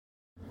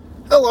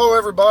Hello,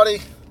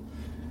 everybody.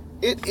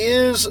 It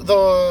is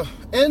the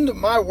end of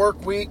my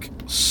work week,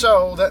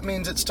 so that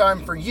means it's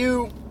time for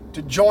you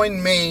to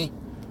join me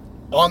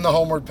on the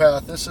Homeward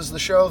Path. This is the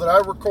show that I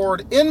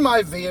record in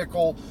my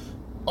vehicle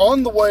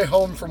on the way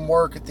home from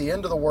work at the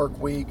end of the work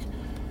week.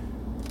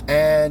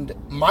 And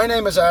my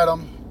name is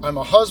Adam. I'm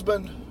a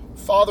husband,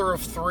 father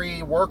of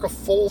 3, work a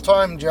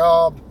full-time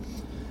job,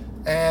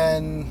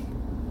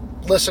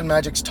 and listen,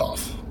 magic's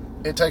tough.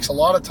 It takes a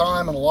lot of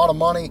time and a lot of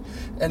money,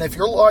 and if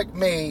you're like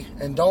me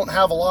and don't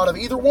have a lot of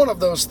either one of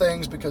those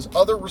things because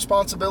other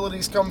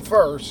responsibilities come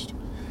first,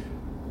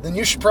 then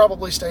you should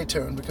probably stay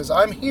tuned, because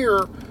I'm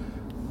here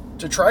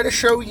to try to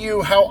show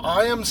you how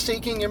I am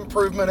seeking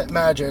improvement at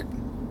magic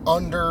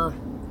under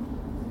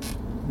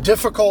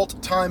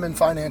difficult time and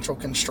financial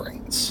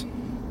constraints.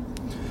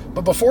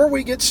 But before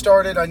we get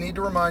started, I need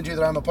to remind you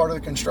that I'm a part of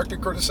the Constructive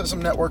Criticism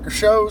Network of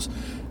shows.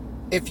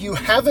 If you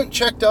haven't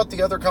checked out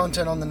the other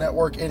content on the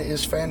network, it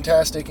is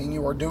fantastic, and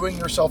you are doing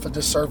yourself a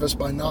disservice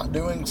by not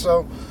doing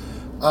so.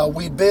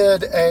 We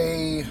bid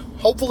a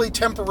hopefully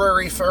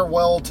temporary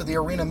farewell to the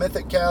Arena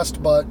Mythic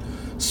cast, but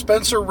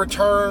Spencer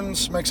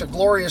returns, makes a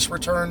glorious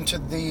return to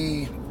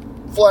the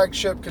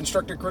flagship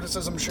Constructive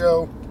Criticism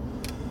show.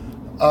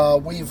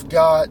 We've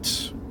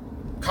got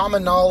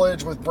Common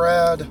Knowledge with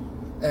Brad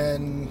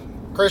and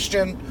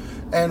Christian,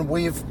 and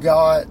we've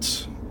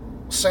got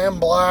Sam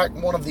Black,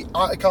 one of the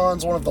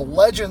icons, one of the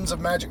legends of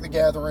Magic the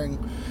Gathering,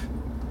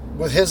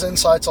 with his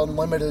Insights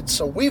Unlimited.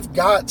 So we've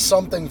got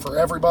something for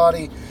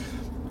everybody.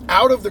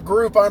 Out of the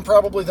group, I'm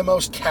probably the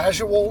most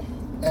casual,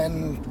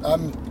 and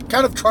I'm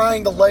kind of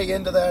trying to lay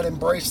into that,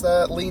 embrace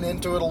that, lean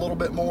into it a little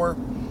bit more.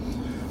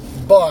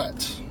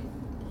 But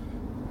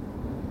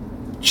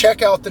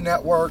check out the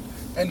network,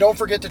 and don't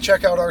forget to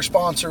check out our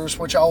sponsors,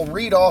 which I'll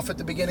read off at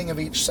the beginning of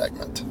each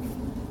segment.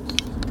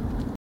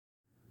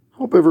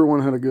 Hope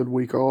everyone had a good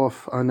week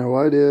off. I know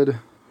I did.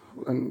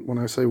 And when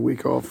I say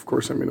week off, of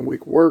course, I mean a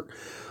week of work.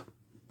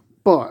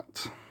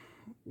 But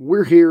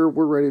we're here.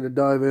 We're ready to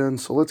dive in.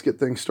 So let's get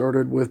things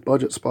started with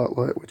Budget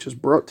Spotlight, which is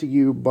brought to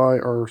you by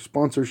our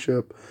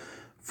sponsorship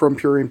from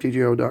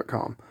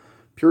PureMTGO.com.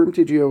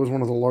 PureMTGO is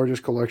one of the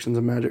largest collections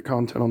of Magic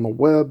content on the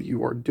web.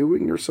 You are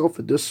doing yourself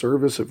a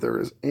disservice if there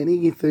is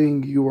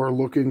anything you are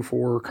looking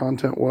for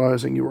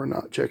content-wise and you are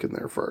not checking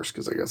there first,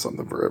 because I got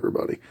something for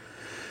everybody.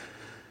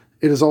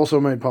 It is also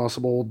made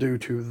possible due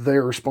to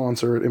their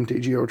sponsor at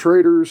MTGO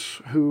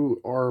Traders, who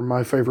are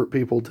my favorite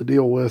people to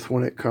deal with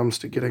when it comes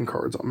to getting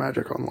cards on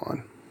Magic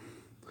Online.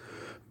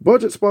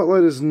 Budget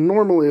Spotlight is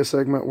normally a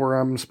segment where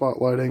I'm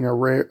spotlighting a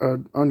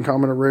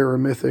uncommon, a rare, a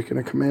mythic, and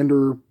a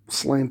commander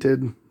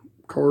slanted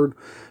card.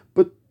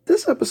 But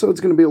this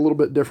episode's going to be a little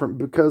bit different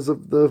because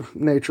of the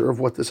nature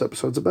of what this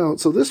episode's about.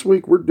 So this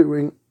week we're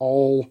doing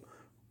all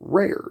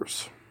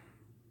rares.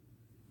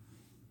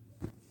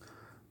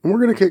 And we're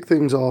going to kick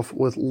things off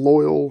with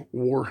Loyal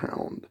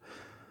Warhound.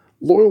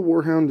 Loyal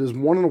Warhound is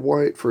 1 and a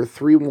white for a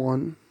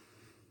 3/1.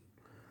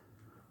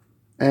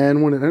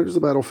 And when it enters the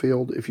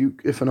battlefield,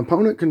 if an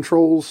opponent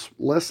controls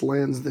less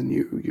lands than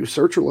you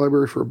search your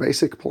library for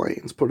basic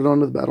plains, put it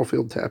onto the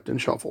battlefield tapped, and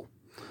shuffle.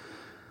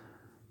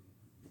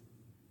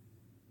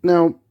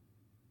 Now,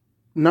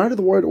 Knight of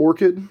the White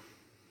Orchid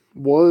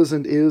was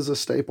and is a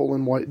staple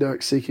in white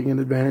decks seeking an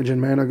advantage in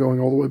mana, going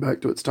all the way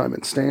back to its time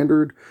in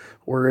Standard,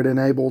 where it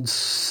enabled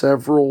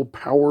several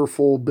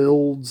powerful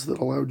builds that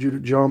allowed you to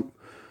jump.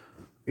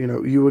 You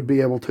know, you would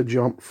be able to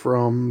jump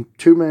from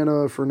 2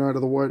 mana for Knight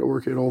of the White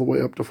Orchid all the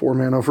way up to 4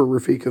 mana for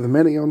Rafika the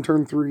Many on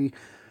turn 3,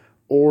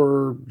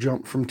 or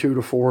jump from 2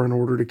 to 4 in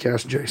order to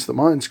cast Jace the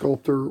Mind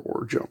Sculptor,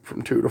 or jump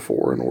from 2 to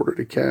 4 in order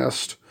to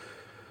cast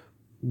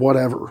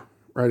whatever.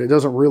 Right, it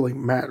doesn't really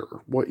matter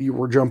what you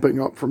were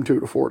jumping up from 2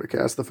 to 4 to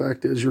cast. The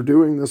fact is, you're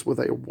doing this with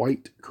a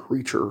white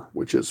creature,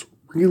 which is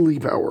really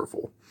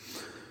powerful.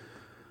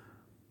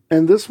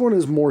 And this one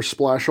is more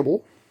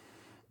splashable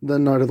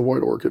than Knight of the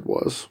White Orchid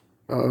was,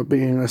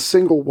 being a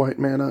single white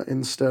mana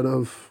instead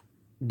of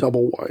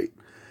double white.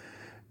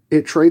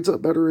 It trades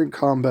up better in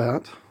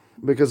combat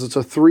because it's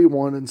a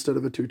 3/1 instead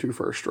of a 2/2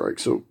 first strike.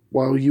 So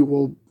while you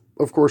will,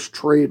 of course,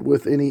 trade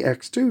with any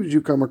X2s you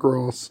come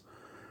across,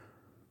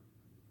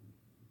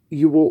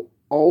 you will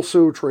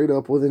also trade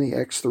up with any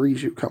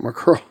X3s you come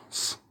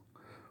across,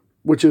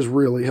 which is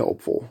really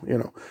helpful. You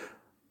know,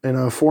 in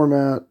a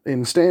format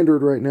in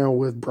Standard right now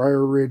with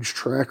Briar Ridge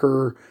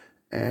Tracker,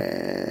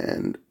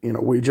 and, you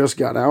know, we just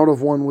got out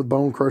of one with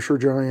Bone Crusher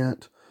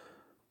Giant.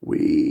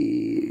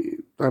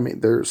 There's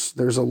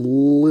a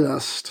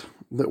list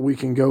that we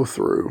can go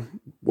through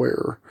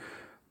where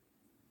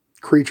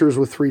creatures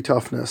with 3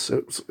 toughness,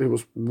 it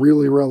was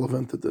really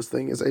relevant that this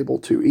thing is able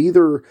to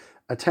either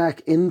attack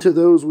into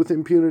those with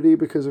impunity,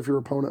 because if your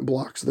opponent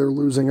blocks, they're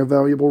losing a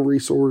valuable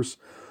resource,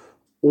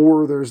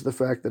 or there's the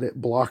fact that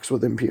it blocks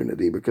with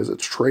impunity because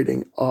it's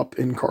trading up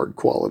in card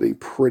quality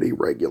pretty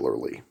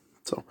regularly.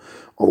 So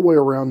all the way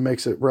around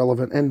makes it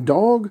relevant. And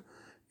dog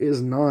is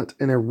not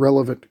an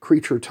irrelevant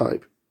creature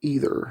type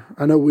either.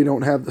 I know we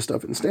don't have the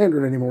stuff in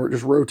Standard anymore, it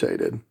just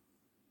rotated.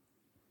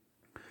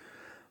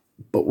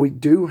 But we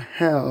do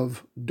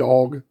have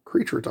dog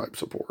creature type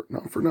support,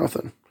 not for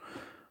nothing.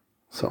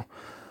 So,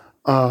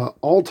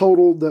 all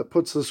totaled, that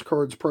puts this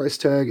card's price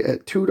tag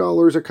at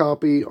 $2 a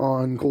copy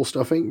on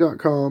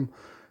CoolStuffInc.com,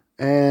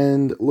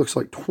 and it looks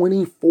like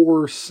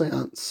 24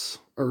 cents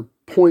or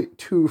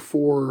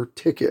 0.24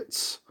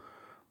 tickets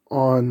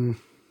on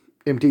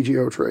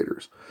MTGO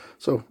Traders.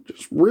 So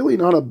just really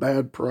not a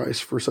bad price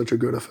for such a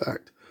good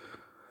effect.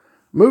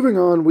 Moving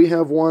on, we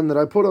have one that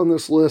I put on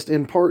this list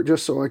in part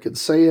just so I could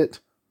say it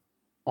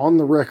on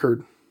the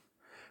record,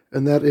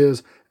 and that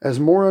is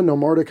Asmora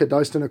Nomardica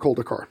Dyston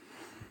Oculticar.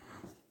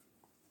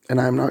 And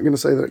I'm not going to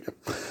say that again.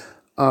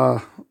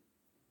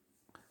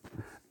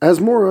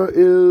 Asmora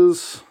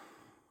is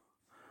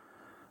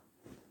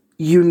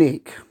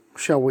unique,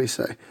 shall we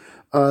say.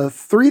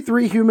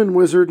 3/3 human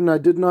wizard, and I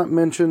did not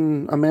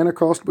mention a mana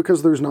cost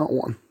because there's not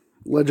one.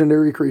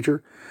 Legendary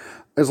creature.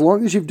 As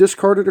long as you've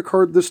discarded a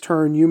card this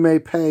turn, you may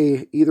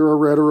pay either a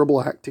red or a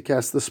black to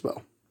cast the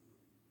spell.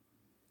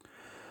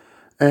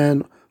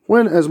 And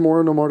when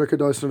Asmora Nomardica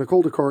Dyston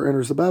Oculticar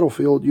enters the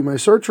battlefield, you may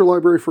search your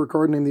library for a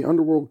card named the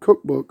Underworld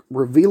Cookbook,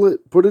 reveal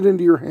it, put it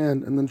into your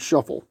hand, and then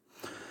shuffle.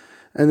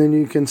 And then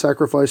you can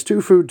sacrifice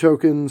 2 food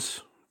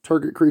tokens.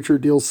 Target creature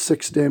deals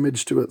 6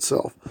 damage to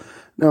itself.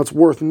 Now, it's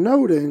worth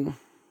noting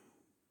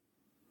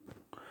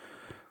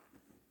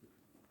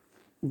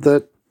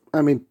that,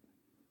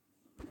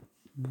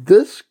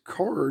 this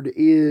card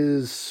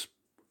is...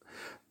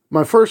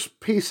 My first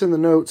piece in the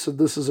notes said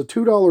this is a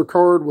 $2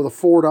 card with a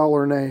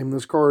 $4 name.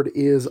 This card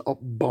is a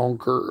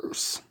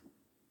bonkers.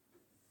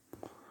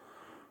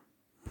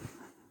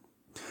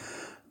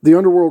 The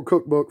Underworld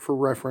Cookbook, for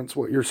reference,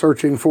 what you're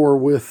searching for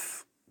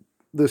with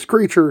this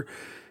creature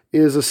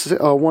is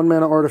a 1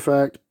 mana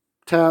artifact.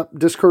 Tap,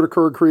 discard a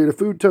card, create a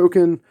food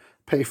token,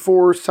 pay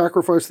 4,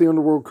 sacrifice the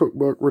Underworld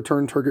Cookbook,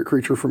 return target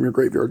creature from your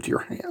graveyard to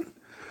your hand.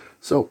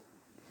 So,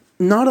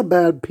 not a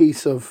bad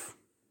piece of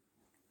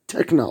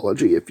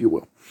technology, if you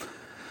will.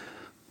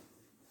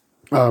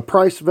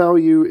 Price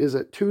value is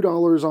at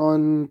 $2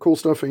 on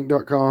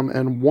CoolStuffInc.com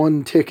and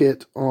 1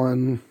 ticket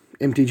on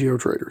MTGO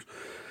Traders.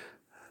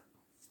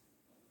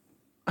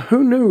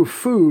 Who knew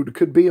food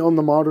could be on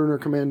the Modern or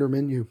Commander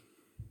menu?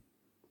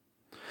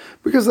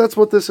 Because that's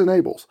what this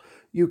enables.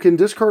 You can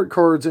discard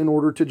cards in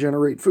order to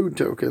generate food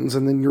tokens,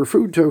 and then your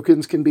food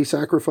tokens can be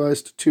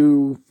sacrificed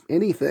to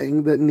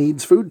anything that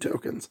needs food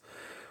tokens.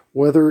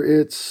 Whether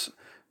it's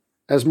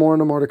Asmora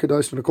Nomardica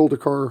Dyston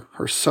Oculticar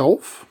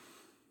herself,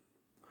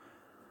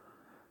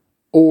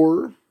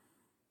 or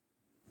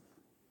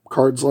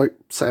cards like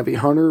Savvy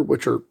Hunter,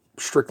 which are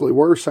strictly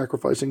worse,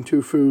 sacrificing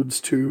 2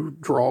 foods to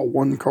draw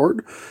 1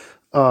 card.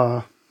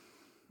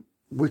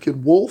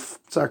 Wicked Wolf,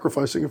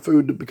 sacrificing a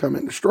food to become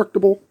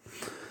indestructible.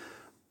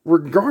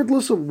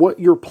 Regardless of what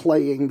you're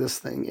playing this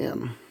thing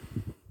in,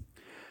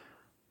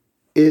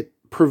 it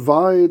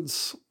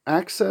provides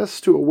access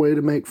to a way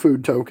to make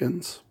food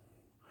tokens.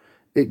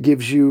 It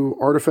gives you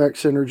artifact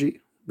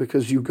synergy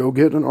because you go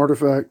get an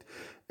artifact,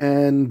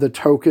 and the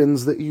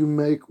tokens that you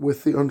make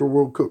with the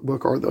Underworld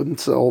Cookbook are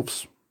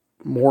themselves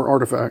more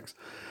artifacts.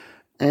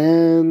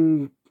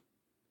 And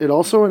it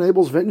also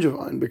enables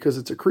Vengevine because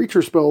it's a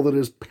creature spell that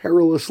is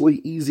perilously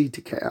easy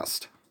to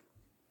cast.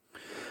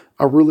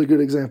 A really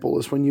good example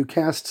is when you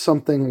cast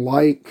something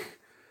like,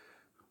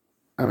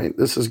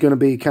 this is going to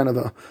be kind of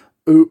a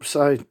oops,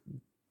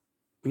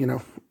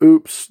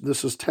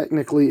 this is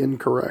technically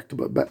incorrect,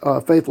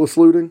 but Faithless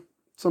Looting,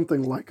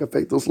 something like a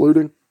Faithless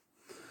Looting.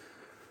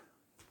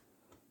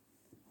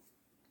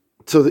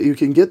 So that you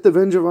can get the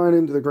Vengevine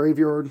into the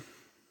graveyard.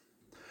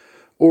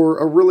 Or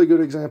a really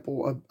good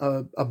example,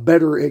 a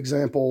better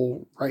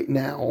example right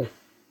now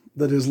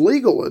that is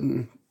legal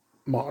in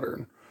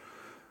Modern,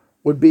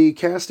 would be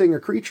casting a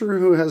creature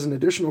who has an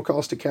additional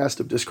cost to cast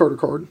of discard a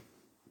card.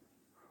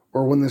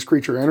 Or when this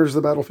creature enters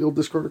the battlefield,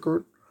 discard a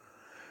card.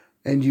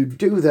 And you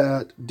do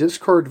that,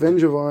 discard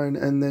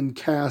Vengevine, and then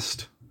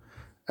cast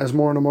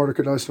Asmora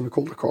Nomardica Dyston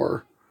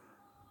Oculticar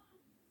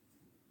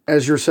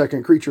as your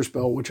second creature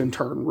spell, which in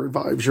turn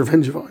revives your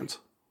Vengevines.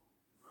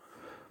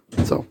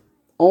 So,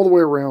 all the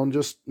way around,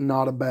 just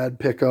not a bad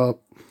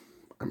pickup.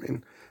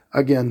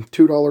 Again,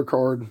 $2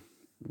 card,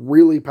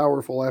 really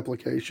powerful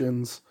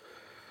applications.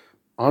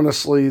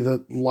 Honestly,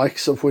 the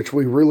likes of which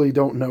we really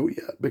don't know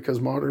yet, because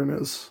Modern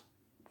is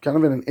kind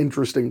of in an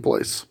interesting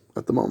place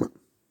at the moment.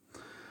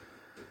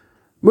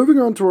 Moving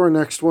on to our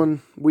next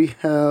one, we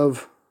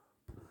have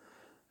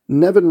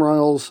Nevin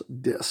Ryle's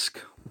Disc.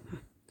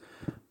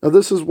 Now,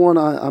 this is one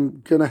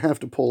I'm going to have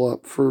to pull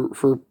up.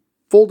 For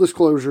full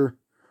disclosure,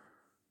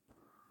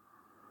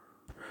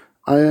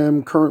 I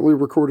am currently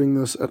recording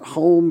this at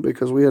home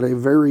because we had a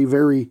very,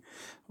 very,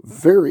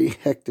 very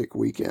hectic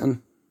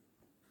weekend.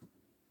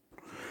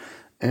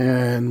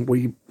 And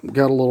we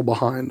got a little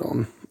behind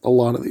on a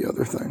lot of the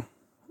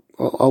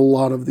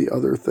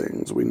other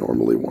things we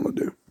normally want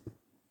to do.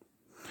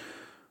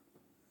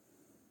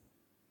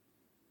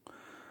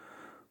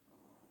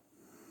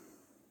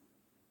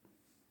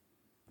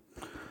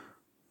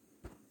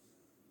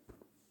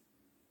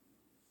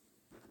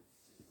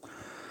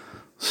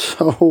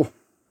 So,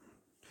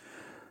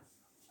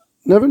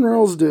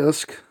 Nevinyrral's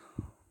Disc,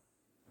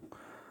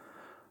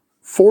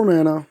 4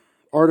 mana,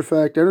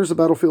 artifact, enters the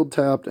battlefield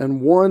tapped,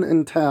 and 1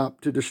 and tap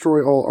to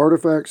destroy all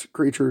artifacts,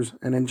 creatures,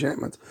 and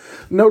enchantments.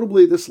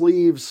 Notably, this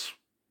leaves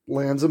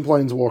lands and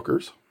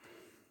planeswalkers.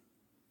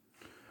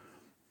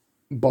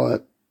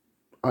 But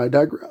I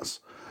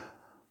digress.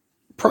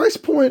 Price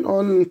point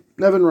on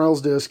Nevinyrral's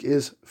Disc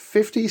is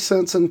 50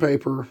 cents in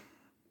paper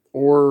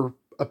or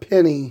a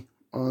penny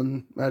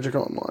on Magic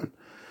Online.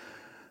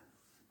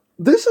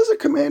 This is a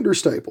commander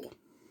staple.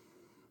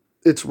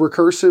 It's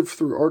recursive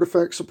through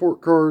artifact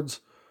support cards,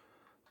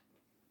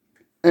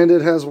 and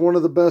it has one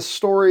of the best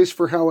stories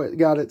for how it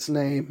got its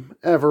name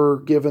ever,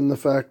 given the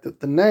fact that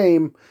the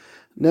name,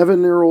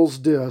 Nevinyrral's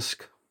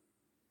Disc,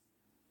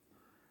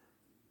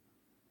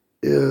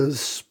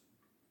 is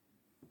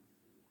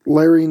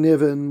Larry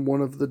Niven,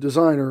 one of the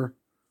designer,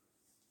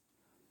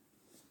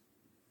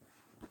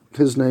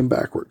 his name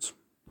backwards.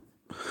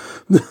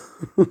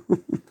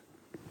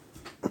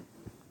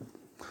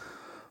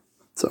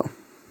 So,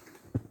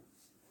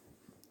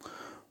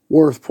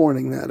 worth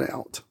pointing that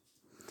out.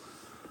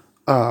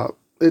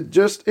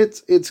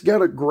 It's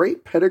got a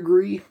great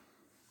pedigree,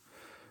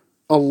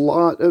 a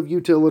lot of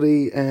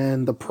utility,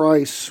 and the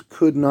price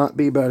could not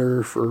be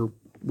better for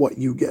what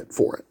you get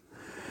for it.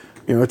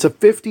 You know, it's a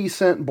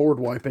 50-cent board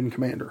wipe in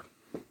Commander.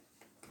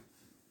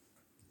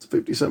 It's a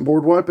 50-cent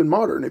board wipe in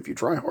Modern if you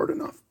try hard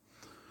enough.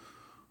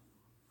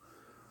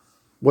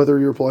 Whether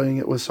you're playing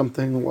it with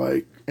something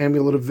like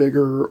Amulet of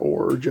Vigor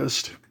or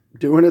just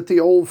doing it the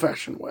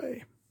old-fashioned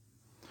way.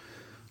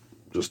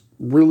 Just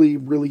really,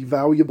 really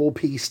valuable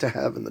piece to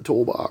have in the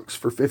toolbox.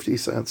 For 50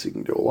 cents, you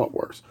can do a lot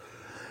worse.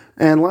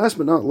 And last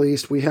but not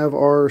least, we have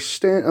our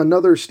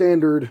another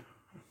standard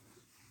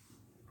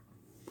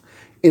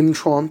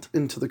entrant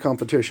into the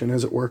competition,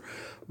 as it were.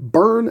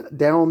 Burn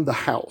Down the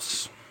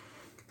House,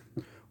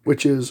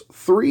 which is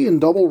 3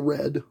 and double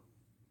red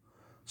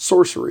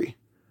sorcery.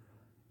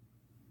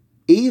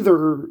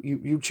 Either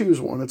you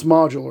choose one. It's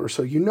modular,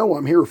 so you know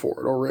I'm here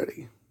for it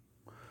already.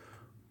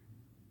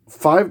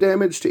 5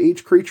 damage to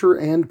each creature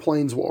and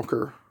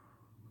planeswalker.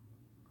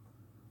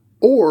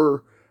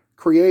 Or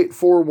create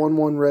 4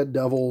 1/1 red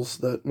devils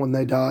that, when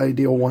they die,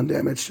 deal 1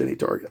 damage to any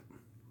target.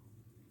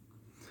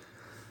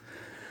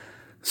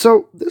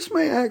 So, this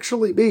may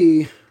actually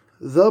be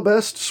the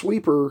best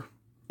sweeper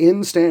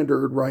in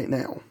Standard right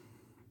now.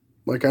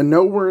 Like, I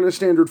know we're in a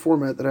Standard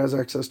format that has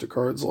access to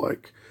cards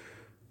like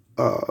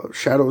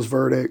Shadow's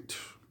Verdict,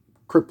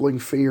 Crippling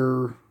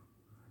Fear,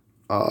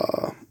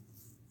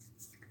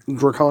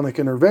 Draconic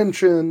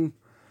Intervention.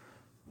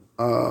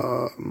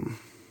 I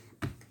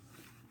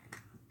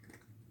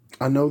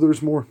know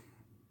there's more.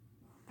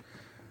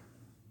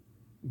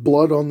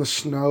 Blood on the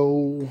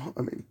Snow.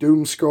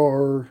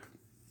 Doomscar.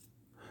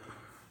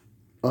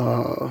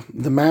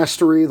 The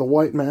Mastery, the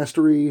White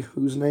Mastery,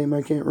 whose name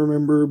I can't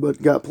remember,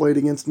 but got played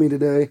against me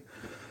today.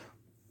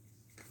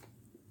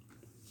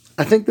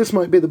 I think this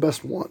might be the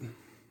best one.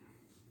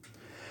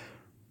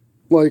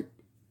 Like,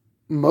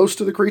 most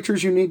of the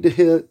creatures you need to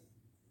hit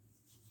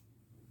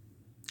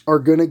are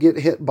going to get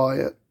hit by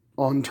it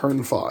on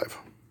turn 5.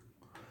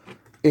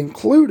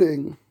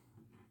 Including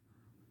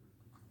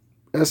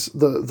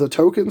the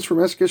tokens from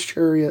Esika's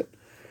Chariot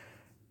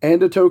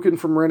and a token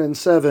from Wrenn and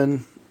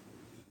 7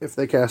 if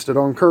they cast it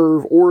on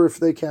curve, or if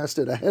they cast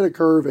it ahead of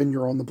curve and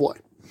you're on the play.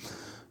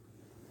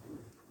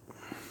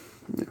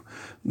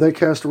 They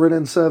cast Wrenn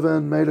and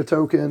 7, made a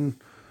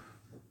token,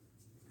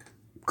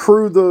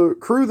 crew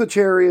the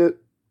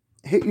Chariot,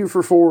 hit you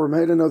for 4,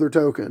 made another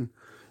token,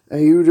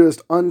 and you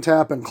just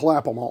untap and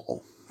clap them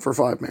all for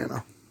 5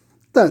 mana.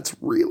 That's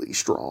really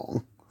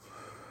strong.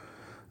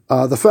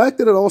 The fact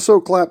that it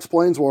also claps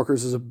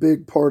Planeswalkers is a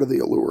big part of the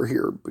allure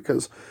here,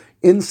 because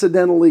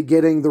incidentally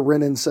getting the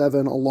Wrenn and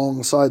 7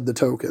 alongside the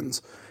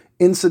tokens,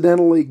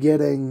 incidentally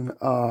getting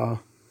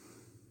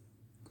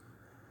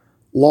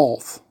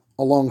Loth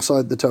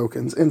alongside the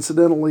tokens,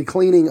 incidentally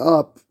cleaning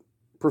up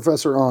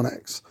Professor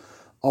Onyx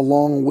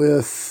along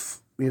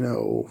with,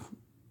 an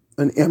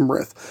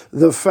Emrith.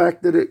 The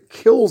fact that it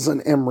kills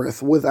an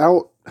Emrith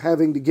without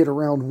having to get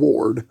around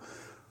Ward,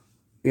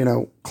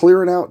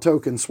 clearing out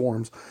token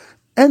swarms.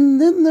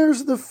 And then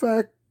there's the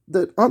fact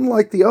that,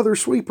 unlike the other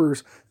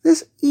sweepers,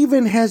 this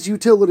even has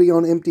utility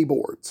on empty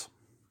boards.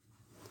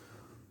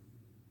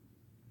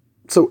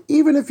 So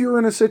even if you're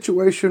in a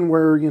situation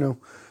where,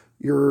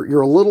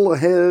 you're a little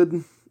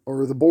ahead,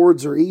 or the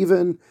boards are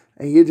even,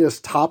 and you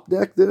just top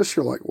deck this,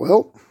 you're like,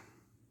 well,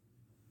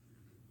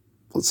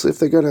 let's see if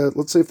they got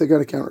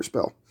a counter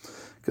spell.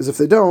 Because if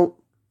they don't,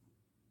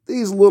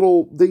 these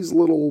little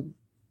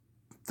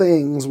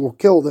things will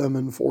kill them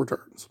in 4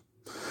 turns.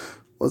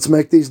 Let's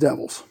make these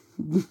devils.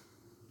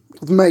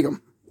 Let's make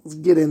them. Let's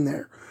get in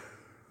there.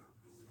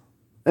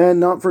 And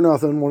not for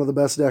nothing, one of the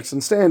best decks in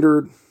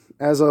Standard,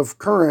 as of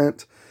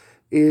current,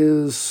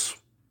 is,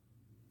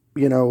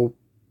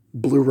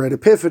 Blue-Red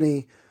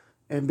Epiphany.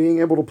 And being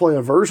able to play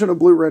a version of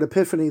Blue-Red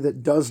Epiphany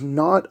that does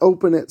not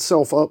open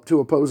itself up to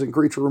opposing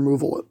creature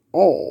removal at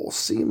all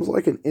seems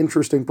like an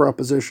interesting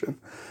proposition.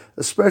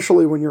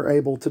 Especially when you're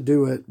able to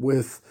do it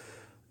with,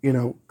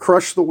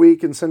 crush the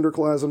weak in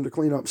Cinderclasm to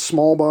clean up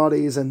small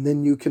bodies, and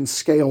then you can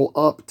scale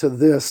up to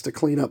this to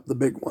clean up the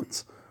big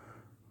ones.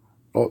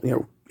 Well,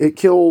 it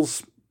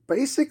kills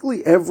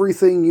basically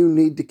everything you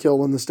need to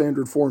kill in the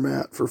standard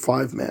format for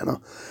 5 mana,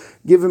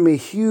 giving me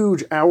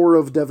huge Hour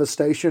of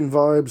Devastation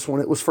vibes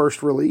when it was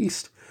first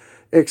released,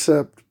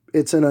 except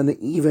it's in an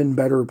even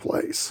better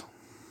place.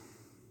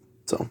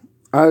 So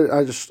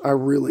I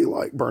really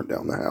like Burn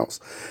Down the House,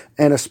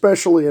 and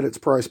especially at its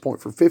price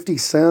point for 50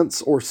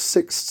 cents or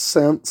 6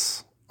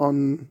 cents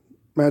on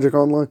Magic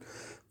Online.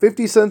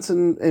 50 cents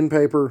in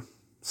paper,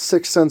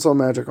 6 cents on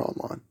Magic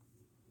Online.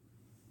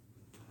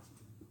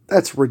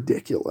 That's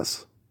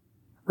ridiculous,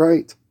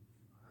 right?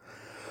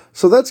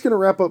 So that's going to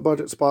wrap up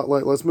Budget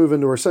Spotlight. Let's move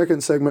into our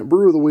second segment,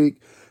 Brew of the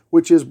Week,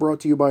 which is brought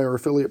to you by our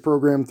affiliate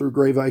program through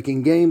Grey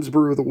Viking Games.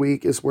 Brew of the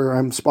Week is where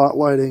I'm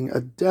spotlighting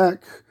a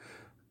deck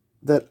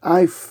that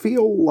I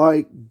feel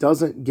like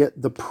doesn't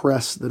get the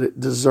press that it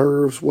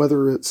deserves,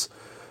 whether it's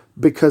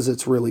because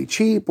it's really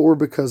cheap or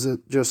because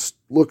it just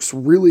looks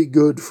really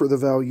good for the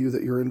value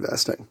that you're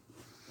investing.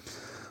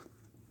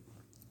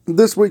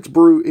 This week's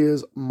brew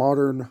is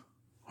Modern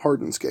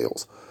Hardened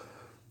Scales.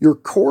 Your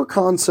core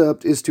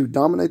concept is to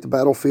dominate the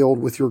battlefield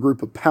with your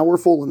group of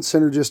powerful and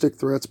synergistic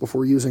threats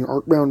before using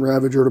Arcbound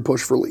Ravager to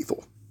push for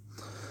lethal.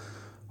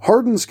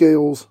 Hardened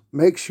Scales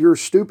makes your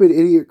stupid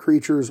idiot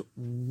creatures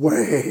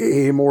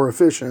way more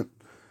efficient,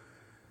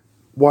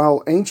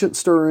 while Ancient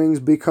Stirrings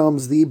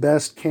becomes the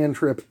best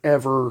cantrip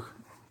ever,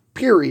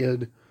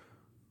 period,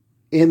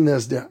 in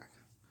this deck.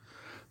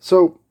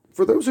 So,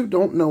 for those who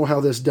don't know how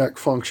this deck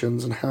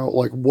functions and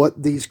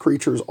what these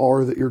creatures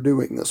are that you're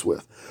doing this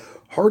with,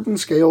 Hardened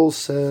Scales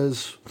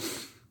says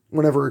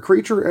whenever a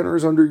creature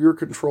enters under your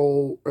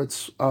control,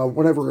 it's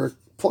whenever a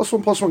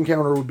 +1/+1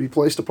 counter would be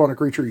placed upon a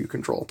creature you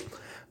control.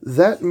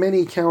 That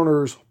many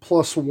counters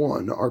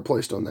 +1 are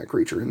placed on that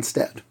creature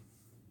instead.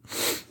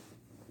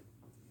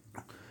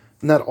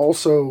 And that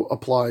also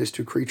applies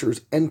to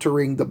creatures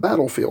entering the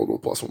battlefield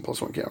with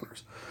 +1/+1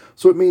 counters.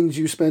 So it means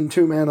you spend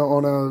 2 mana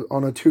on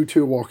a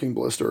 2/2 Walking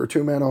Blister, or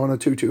 2 mana on a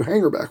 2/2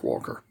 Hangerback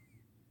Walker,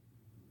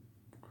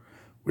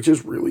 which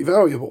is really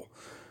valuable.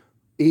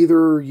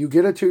 Either you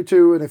get a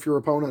 2/2, and if your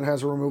opponent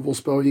has a removal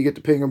spell, you get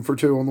to ping them for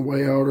 2 on the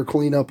way out, or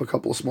clean up a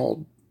couple of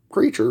small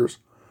creatures.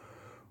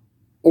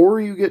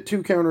 Or you get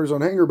 2 counters on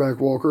Hangerback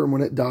Walker, and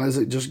when it dies,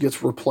 it just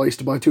gets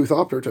replaced by 2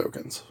 Thopter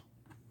tokens.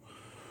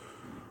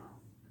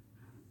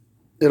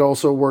 It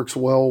also works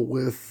well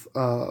with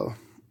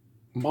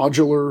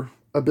modular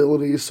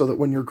abilities, so that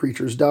when your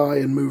creatures die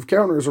and move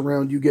counters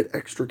around, you get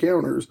extra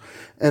counters,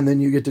 and then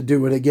you get to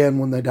do it again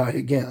when they die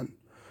again.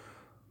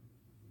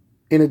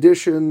 In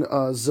addition,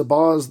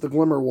 Zabaz the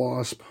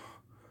Glimmerwasp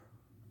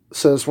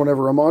says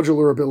whenever a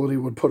modular ability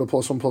would put a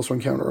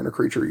 +1/+1 counter on a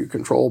creature you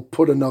control,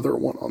 put another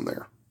one on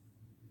there.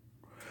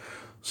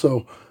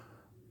 So,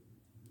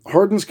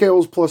 Hardened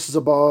Scales plus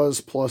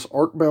Zabaz plus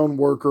Arcbound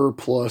Worker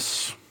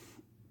plus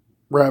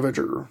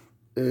Ravager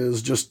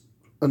is just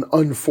an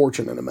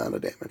unfortunate amount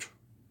of damage.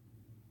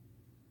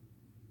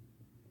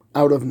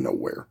 Out of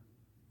nowhere.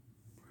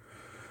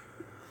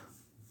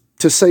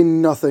 To say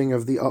nothing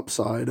of the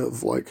upside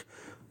of,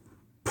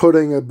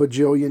 putting a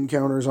bajillion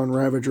counters on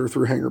Ravager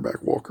through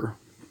Hangerback Walker.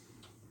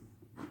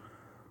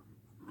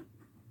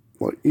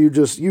 You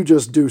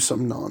just do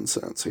some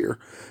nonsense here.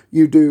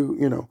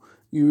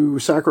 You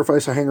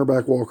sacrifice a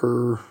Hangerback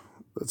Walker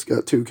that's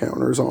got 2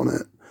 counters on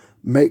it,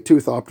 make 2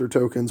 Thopter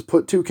tokens,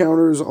 put 2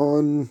 counters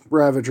on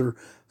Ravager,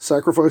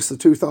 sacrifice the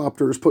 2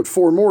 Thopters, put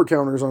 4 more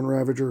counters on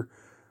Ravager,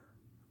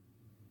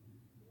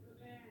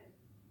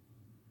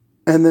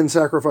 and then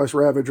sacrifice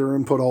Ravager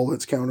and put all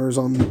its counters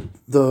on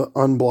the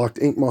unblocked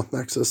Inkmoth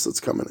Nexus that's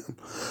coming in.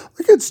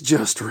 It's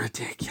just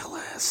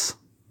ridiculous.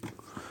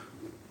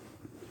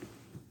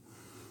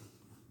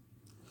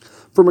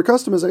 From a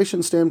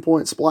customization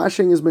standpoint,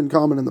 splashing has been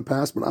common in the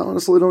past, but I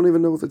honestly don't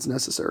even know if it's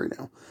necessary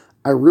now.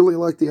 I really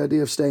like the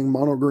idea of staying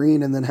mono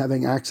green and then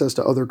having access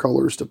to other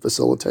colors to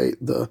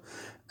facilitate the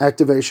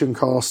activation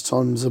costs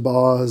on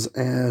Zabaz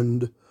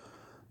and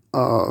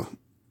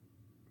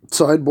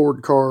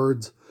sideboard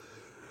cards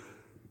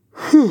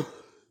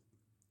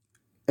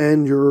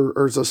and your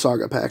Urza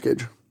Saga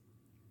package,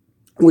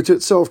 which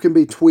itself can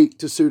be tweaked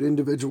to suit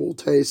individual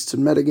tastes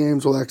and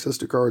metagames with access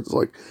to cards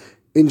like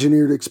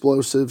Engineered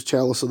Explosives,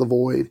 Chalice of the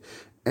Void,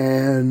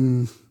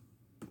 and,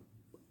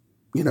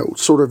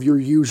 sort of your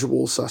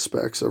usual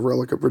suspects of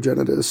Relic of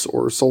Progenitus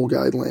or Soul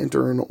Guide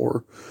Lantern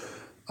or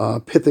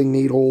Pithing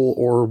Needle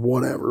or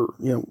whatever.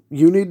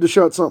 You need to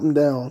shut something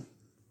down.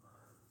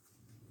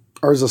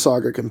 Urza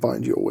Saga can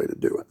find you a way to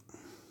do it.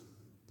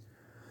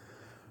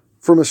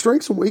 From a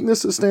strengths and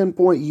weaknesses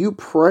standpoint, you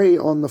prey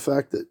on the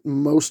fact that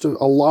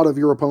a lot of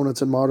your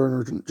opponents in Modern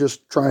are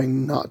just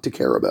trying not to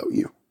care about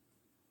you.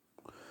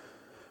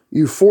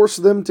 You force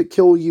them to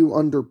kill you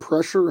under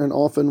pressure and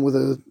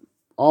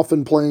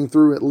often playing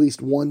through at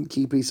least one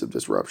key piece of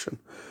disruption.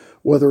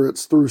 Whether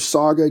it's through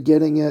Saga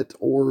getting it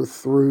or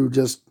through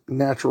just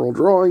natural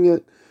drawing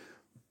it.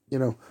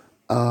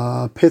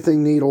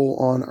 Pithing Needle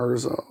on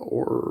Urza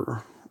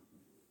or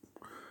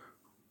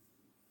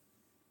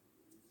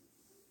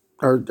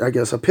or I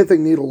guess a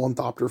Pithing Needle on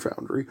Thopter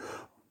Foundry,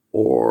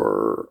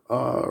 or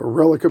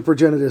Relic of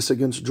Progenitus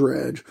against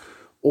Dredge,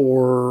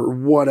 or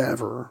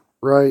whatever,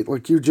 right?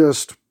 Like,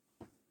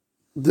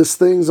 this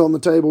thing's on the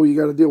table, you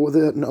got to deal with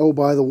it, and oh,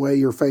 by the way,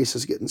 your face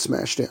is getting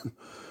smashed in.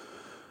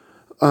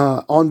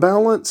 On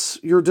balance,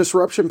 your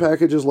disruption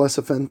package is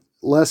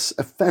less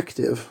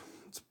effective,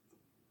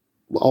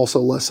 also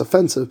less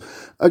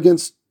offensive,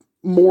 against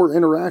more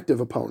interactive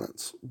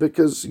opponents,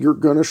 because you're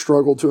going to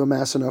struggle to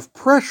amass enough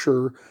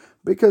pressure,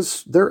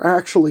 because they're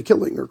actually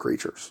killing your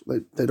creatures.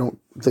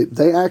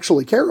 They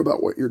actually care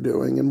about what you're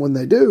doing, and when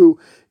they do,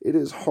 it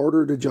is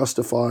harder to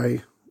justify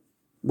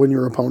when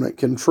your opponent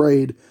can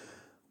trade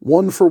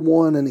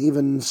 1-for-1 and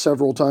even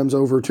several times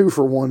over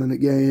 2-for-1 in a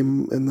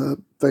game in the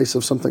face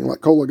of something like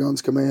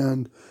Kolaghan's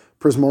Command,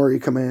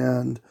 Prismari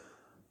Command.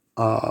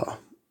 The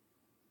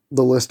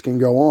list can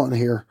go on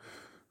here.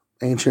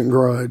 Ancient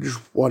Grudge,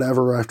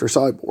 whatever, after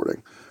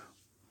sideboarding.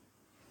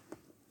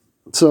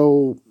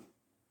 So,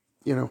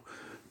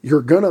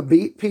 you're going to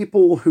beat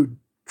people who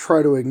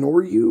try to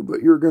ignore you,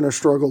 but you're going to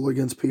struggle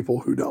against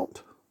people who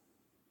don't.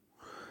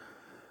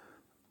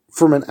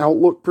 From an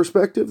outlook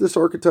perspective, this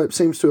archetype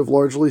seems to have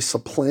largely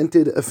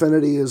supplanted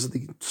Affinity as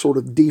the sort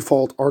of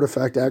default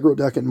artifact aggro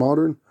deck in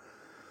Modern.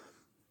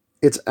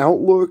 Its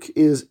outlook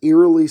is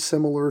eerily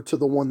similar to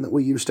the one that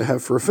we used to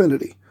have for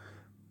Affinity.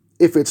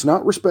 If it's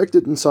not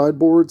respected in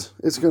sideboards,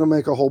 it's going to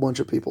make a whole bunch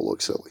of people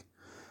look silly.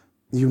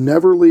 You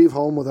never leave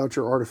home without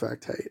your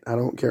artifact hate. I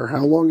don't care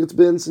how long it's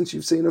been since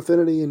you've seen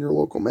Affinity in your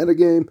local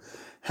metagame,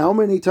 how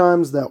many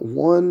times that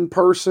one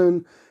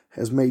person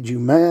has made you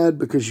mad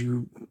because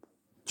you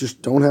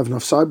just don't have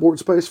enough sideboard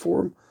space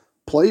for them.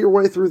 Play your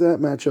way through that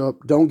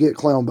matchup. Don't get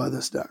clowned by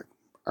this deck.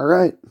 All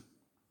right?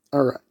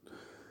 All right.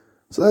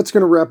 So that's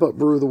going to wrap up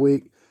Brew of the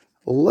Week.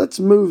 Let's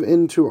move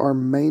into our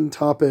main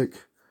topic.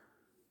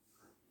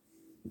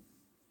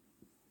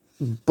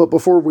 But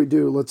before we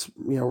do, let's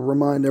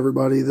remind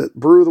everybody that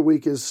Brew of the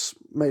Week is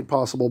made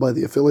possible by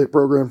the affiliate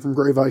program from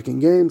Grey Viking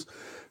Games.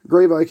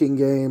 Grey Viking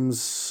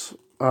Games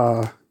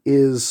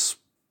is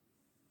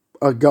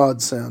a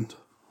godsend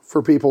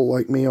for people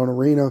like me on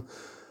Arena.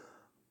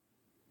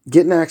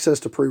 Getting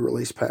access to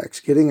pre-release packs,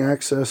 getting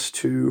access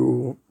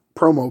to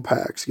promo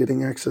packs,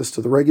 getting access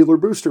to the regular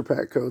booster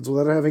pack codes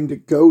without having to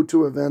go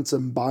to events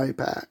and buy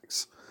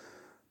packs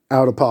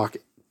out of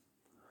pocket.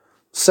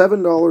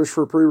 $7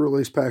 for a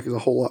pre-release pack is a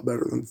whole lot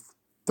better than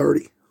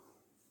 $30.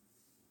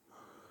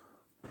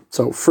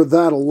 So for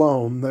that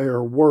alone, they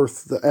are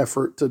worth the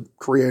effort to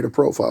create a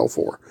profile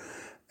for.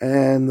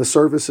 And the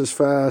service is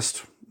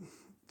fast,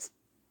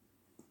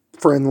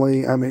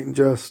 friendly,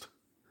 just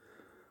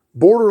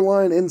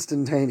borderline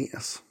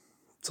instantaneous.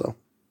 So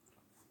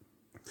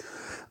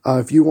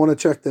if you want to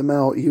check them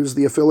out, use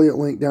the affiliate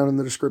link down in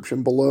the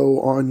description below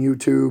on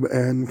YouTube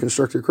and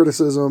Constructive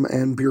Criticism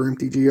and Pure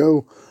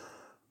MTGO.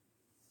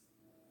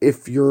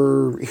 If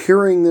you're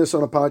hearing this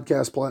on a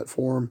podcast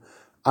platform,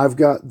 I've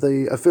got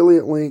the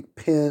affiliate link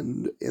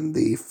pinned in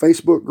the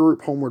Facebook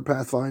group Homeward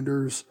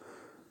Pathfinders,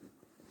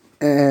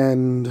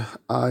 and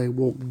I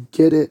will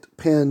get it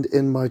pinned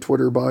in my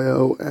Twitter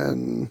bio,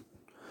 and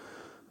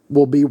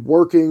we'll be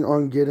working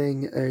on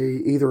getting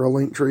either a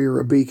link tree or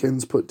a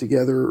beacons put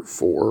together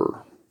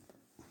for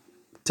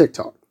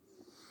TikTok.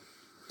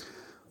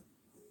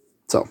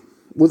 So,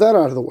 with that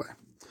out of the way,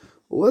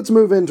 let's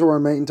move into our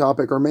main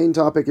topic. Our main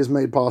topic is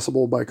made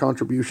possible by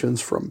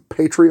contributions from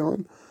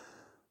Patreon.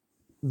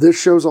 This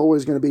show's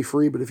always going to be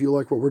free, but if you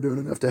like what we're doing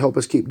enough to help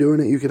us keep doing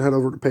it, you can head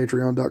over to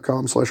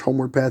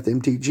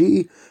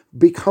patreon.com/homewardpathmtg,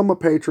 become a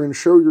patron,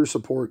 show your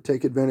support,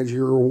 take advantage of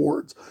your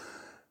rewards.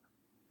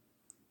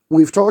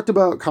 We've talked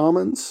about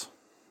commons.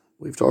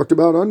 We've talked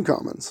about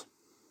uncommons.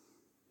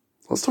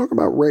 Let's talk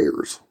about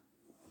rares.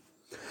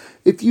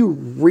 If you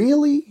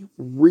really,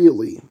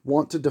 really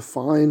want to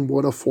define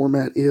what a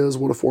format is,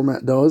 what a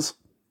format does,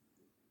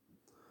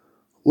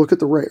 look at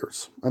the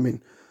rares.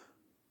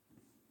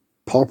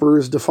 Pauper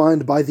is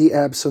defined by the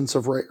absence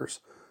of rares.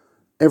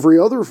 Every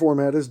other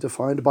format is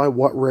defined by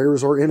what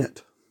rares are in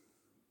it.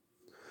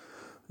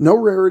 No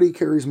rarity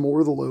carries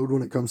more of the load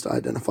when it comes to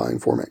identifying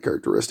format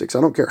characteristics.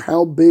 I don't care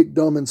how big,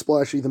 dumb, and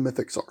splashy the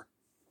mythics are.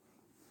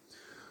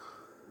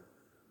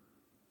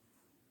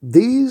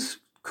 These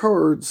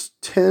cards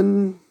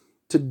tend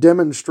to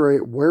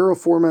demonstrate where a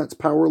format's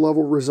power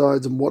level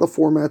resides and what a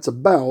format's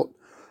about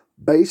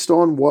based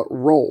on what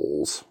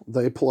roles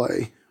they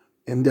play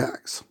in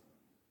decks.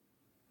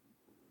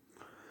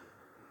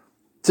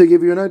 To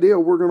give you an idea,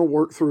 we're going to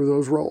work through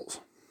those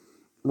roles.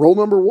 Role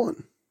number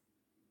 1,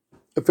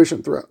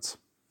 efficient threats.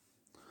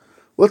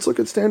 Let's look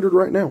at standard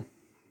right now.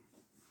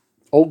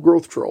 Old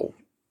Growth Troll,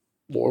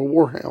 Loyal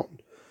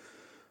Warhound,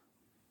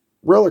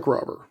 Relic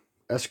Robber,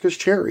 Esika's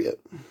Chariot.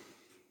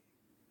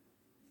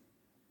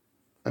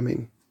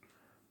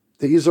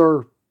 These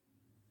are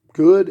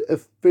good,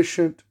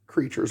 efficient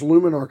creatures.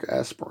 Luminarch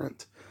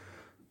Aspirant,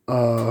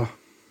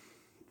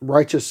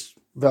 Righteous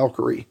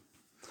Valkyrie,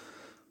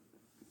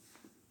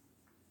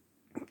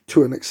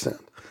 to an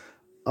extent.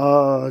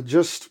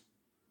 These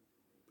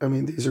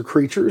are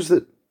creatures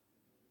that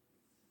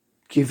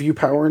give you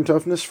power and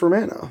toughness for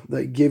mana.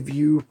 They give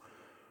you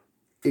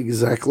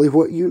exactly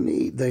what you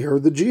need. They are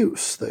the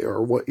juice. They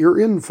are what you're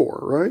in for,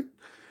 right?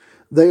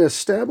 They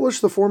establish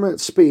the format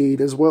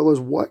speed as well as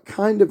what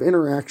kind of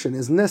interaction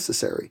is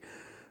necessary.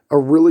 A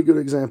really good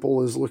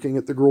example is looking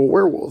at the Gruul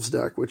Werewolves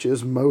deck, which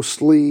is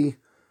mostly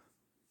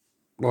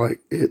like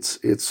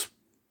it's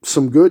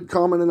some good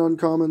common and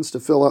uncommons to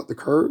fill out the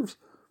curves,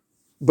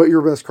 but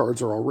your best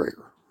cards are all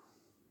rare.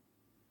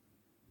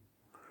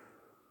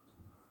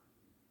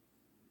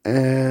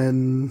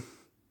 And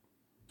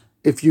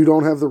if you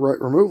don't have the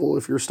right removal,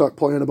 if you're stuck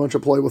playing a bunch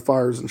of Play with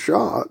Fires and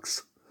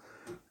Shocks,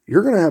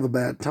 you're going to have a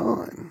bad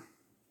time.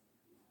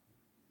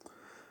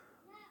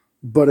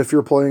 But if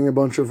you're playing a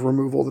bunch of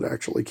removal that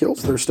actually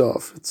kills their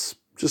stuff, it's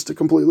just a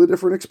completely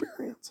different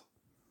experience.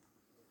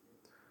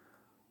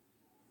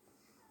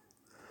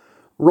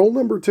 Role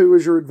number 2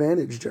 is your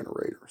advantage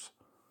generators.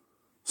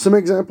 Some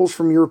examples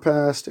from your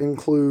past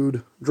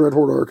include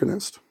Dreadhorde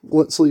Arcanist,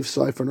 Glint-Sleeve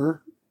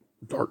Siphoner,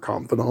 Dark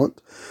Confidant,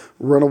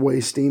 Runaway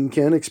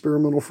Steamkin,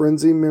 Experimental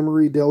Frenzy,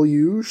 Memory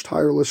Deluge,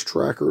 Tireless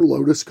Tracker,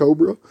 Lotus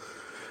Cobra.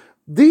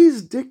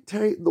 These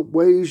dictate the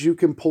ways you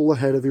can pull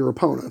ahead of your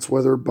opponents,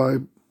 whether by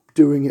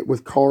doing it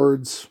with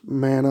cards,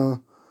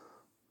 mana,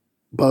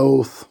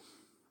 both.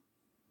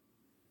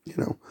 You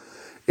know,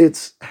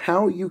 it's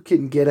how you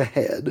can get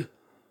ahead.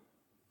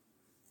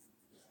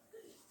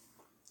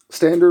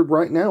 Standard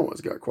right now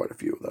has got quite a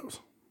few of those.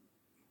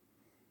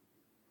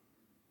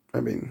 I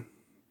mean,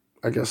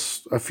 I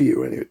guess a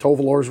few anyway.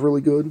 Tovolar's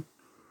really good.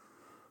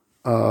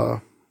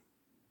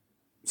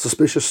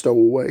 Suspicious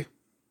Stowaway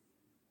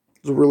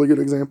is a really good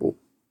example.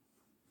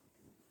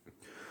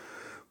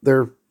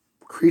 They're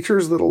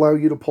creatures that allow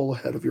you to pull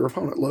ahead of your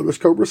opponent. Lotus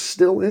Cobra's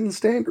still in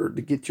Standard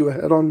to get you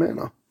ahead on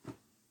mana.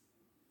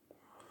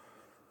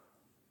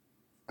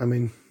 I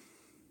mean,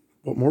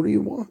 what more do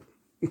you want?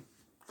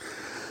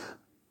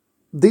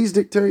 These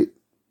dictate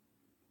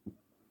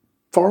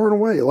far and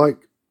away.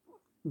 Like,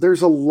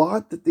 there's a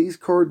lot that these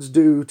cards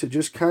do to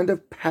just kind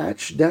of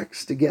patch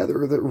decks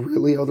together that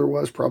really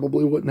otherwise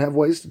probably wouldn't have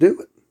ways to do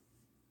it.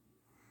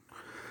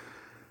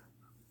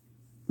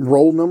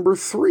 Role number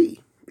 3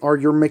 are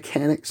your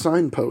mechanic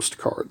signpost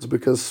cards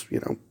because, you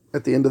know,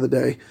 at the end of the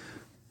day,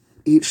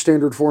 each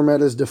standard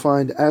format is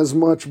defined as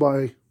much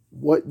by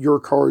what your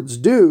cards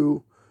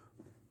do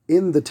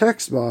in the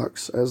text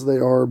box as they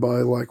are by,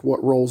 like,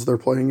 what roles they're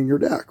playing in your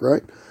deck,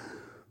 right?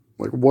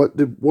 Like,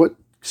 what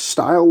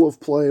style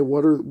of play,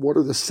 what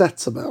are the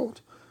sets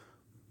about?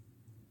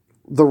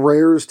 The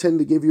rares tend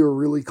to give you a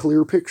really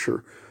clear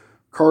picture.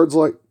 Cards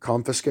like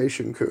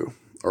Confiscation Coup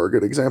are a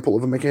good example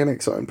of a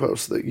mechanic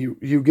signpost that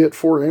you get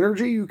for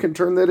energy, you can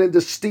turn that into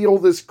steal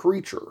this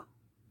creature.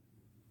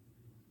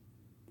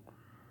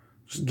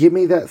 Just give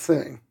me that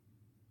thing.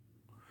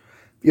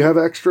 If you have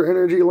extra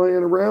energy laying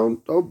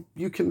around, oh,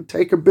 you can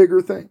take a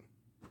bigger thing.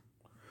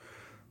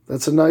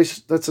 That's a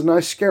nice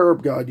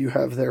Scarab God you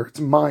have there. It's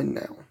mine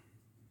now.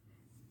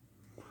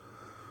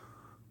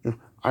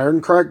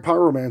 Ironcrag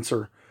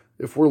Pyromancer.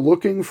 If we're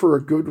looking for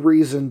a good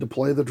reason to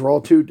play the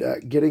Draw 2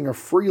 deck, getting a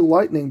free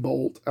Lightning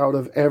Bolt out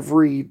of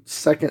every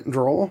second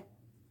draw,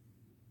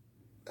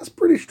 that's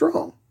pretty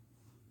strong.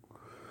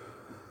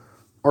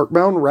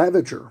 Arcbound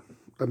Ravager.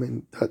 I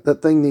mean,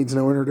 that thing needs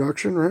no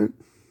introduction, right?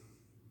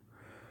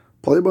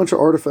 Play a bunch of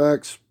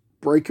artifacts,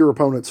 break your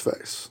opponent's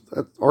face.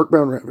 That's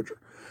Arcbound Ravager.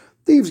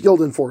 Thieves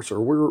Guild Enforcer.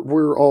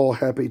 We're all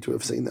happy to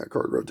have seen that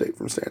card rotate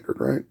from Standard,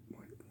 right?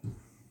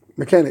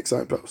 Mechanic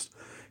Signpost.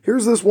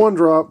 Here's this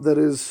 1-drop that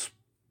is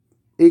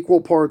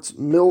equal parts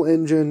Mill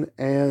Engine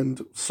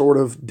and sort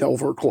of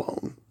Delver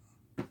clone.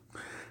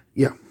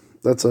 Yeah,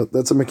 that's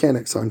a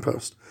mechanic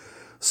signpost.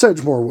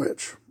 Sedgemoor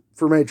Witch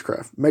for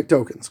Magecraft. Make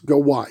tokens. Go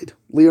wide.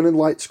 Leonin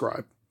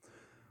Lightscribe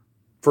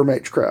for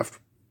Magecraft.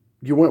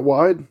 You went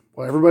wide?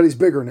 Well, everybody's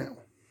bigger now.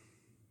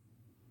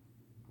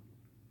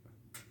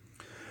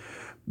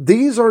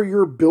 These are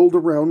your build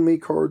around me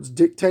cards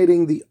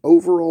dictating the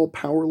overall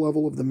power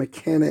level of the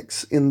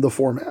mechanics in the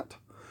format.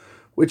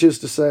 Which is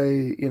to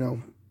say, you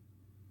know,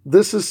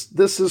 this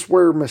is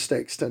where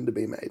mistakes tend to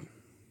be made.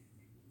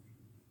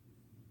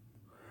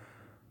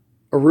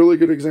 A really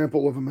good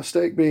example of a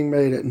mistake being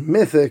made at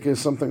Mythic is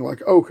something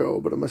like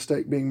Oko, but a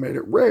mistake being made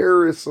at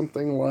Rare is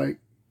something like,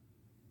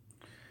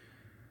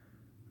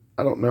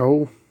 I don't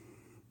know,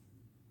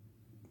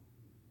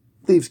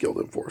 Thieves Guild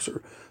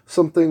Enforcer.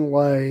 Something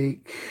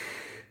like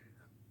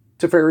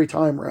Teferi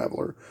Time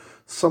Raveler.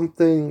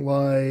 Something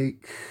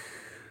like...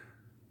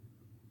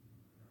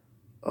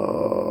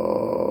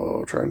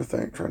 trying to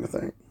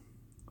think.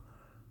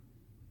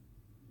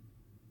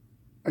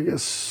 I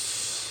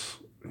guess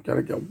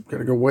gotta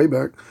go way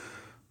back.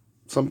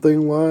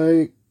 Something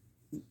like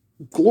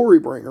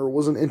Glorybringer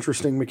was an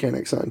interesting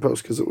mechanic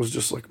signpost because it was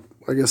just like,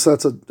 I guess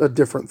that's a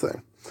different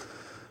thing.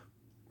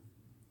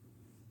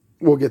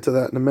 We'll get to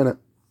that in a minute.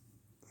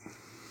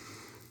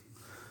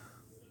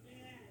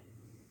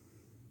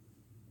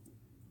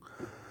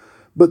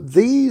 But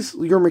these,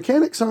 your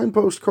mechanic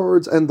signpost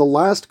cards, and the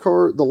last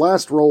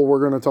role we're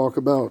going to talk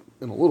about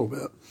in a little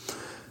bit,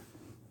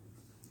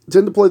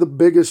 tend to play the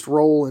biggest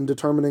role in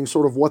determining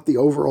sort of what the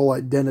overall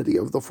identity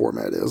of the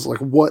format is. Like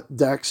what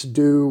decks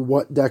do,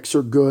 what decks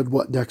are good,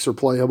 what decks are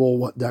playable,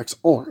 what decks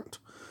aren't.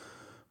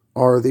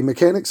 Are the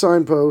mechanic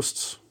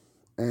signposts,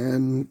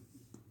 and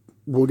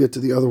we'll get to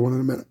the other one in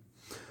a minute.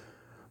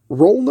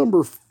 Role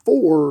number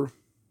 4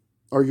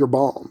 are your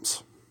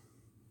bombs.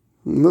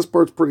 And this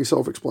part's pretty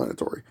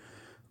self-explanatory.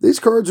 These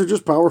cards are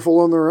just powerful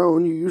on their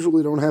own. You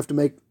usually don't have to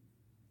make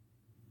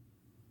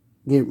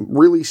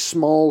really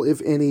small, if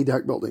any,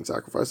 deck building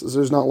sacrifices.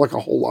 There's not like a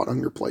whole lot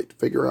on your plate to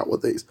figure out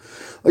with these.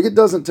 Like, it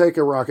doesn't take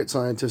a rocket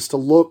scientist to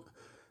look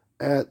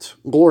at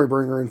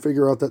Glorybringer and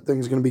figure out that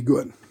thing's going to be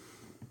good.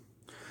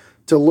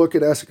 To look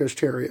at Esika's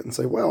Chariot and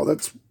say, wow,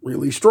 that's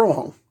really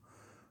strong.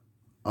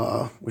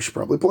 We should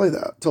probably play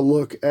that. To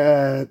look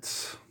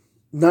at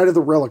Knight of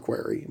the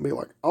Reliquary and be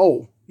like,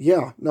 oh,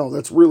 yeah, no,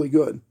 that's really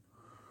good.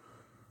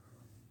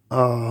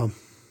 They're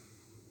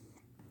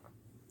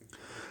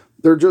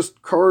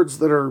just cards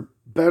that are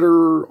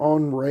better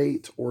on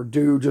rate or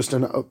do just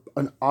an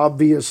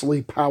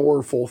obviously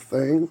powerful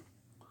thing.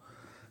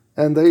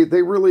 And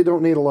they really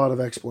don't need a lot of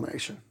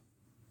explanation.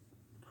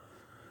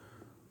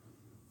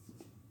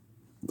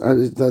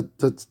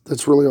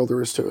 That's really all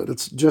there is to it.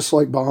 It's just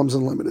like Bombs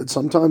Unlimited.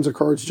 Sometimes a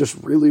card's just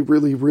really,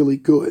 really, really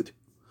good.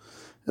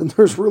 And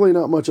there's really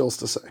not much else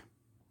to say.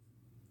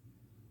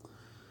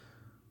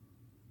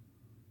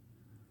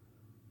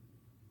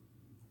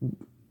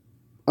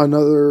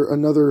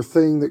 Another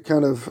thing that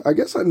kind of, I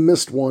guess I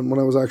missed one when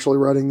I was actually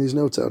writing these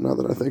notes out, now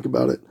that I think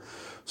about it.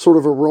 Sort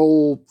of a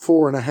roll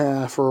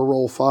 4.5 or a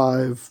roll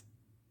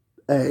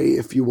 5A,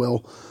 if you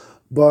will.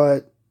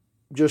 But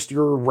just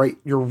your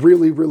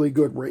really, really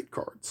good rate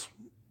cards.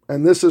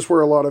 And this is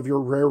where a lot of your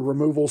rare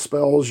removal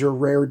spells, your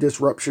rare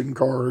disruption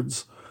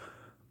cards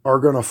are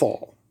going to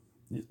fall.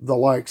 The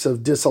likes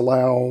of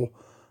Disallow,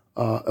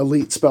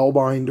 Elite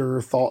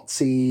Spellbinder,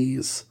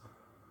 Thoughtseize.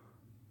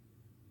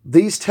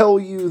 These tell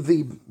you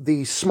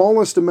the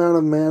smallest amount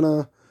of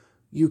mana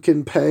you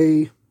can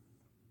pay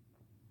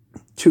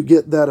to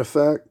get that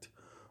effect,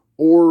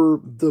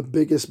 or the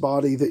biggest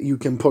body that you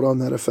can put on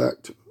that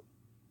effect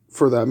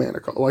for that mana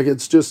cost. Like,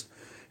 it's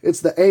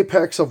the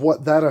apex of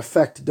what that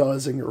effect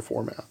does in your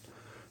format.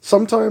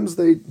 Sometimes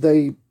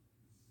they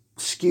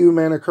skew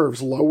mana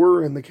curves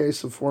lower in the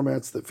case of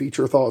formats that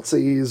feature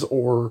Thoughtseize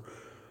or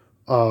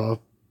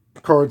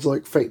cards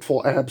like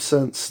Fateful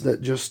Absence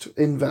that just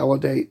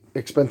invalidate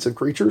expensive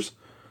creatures.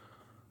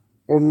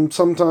 Or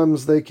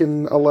sometimes they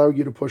can allow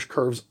you to push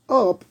curves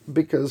up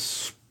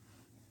because,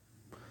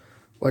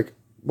 like,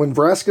 when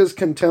Vraska's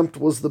Contempt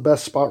was the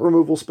best spot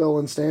removal spell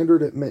in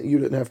Standard, it meant you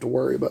didn't have to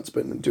worry about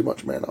spending too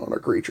much mana on a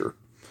creature.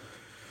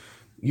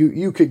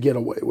 You could get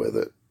away with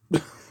it.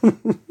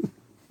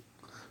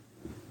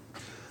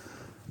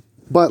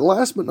 But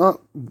last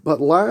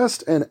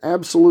and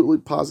absolutely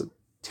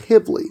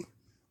positively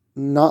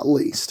not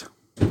least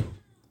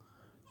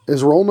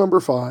is role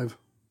number 5,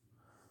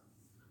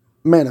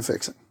 mana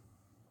fixing.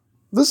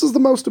 This is the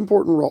most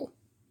important role,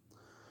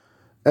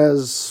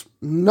 as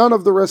none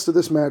of the rest of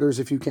this matters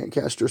if you can't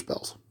cast your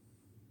spells.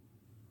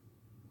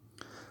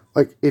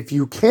 Like, if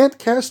you can't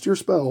cast your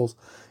spells,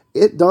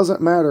 it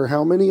doesn't matter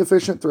how many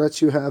efficient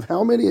threats you have,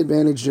 how many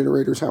advantage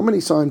generators, how many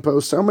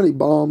signposts, how many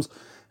bombs,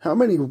 how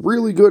many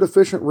really good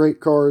efficient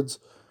rate cards.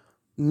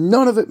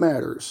 None of it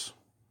matters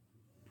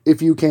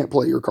if you can't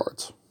play your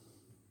cards.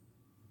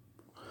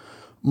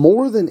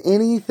 More than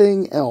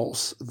anything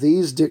else,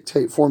 these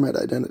dictate format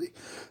identity,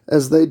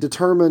 as they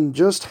determine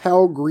just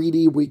how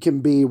greedy we can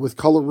be with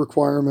color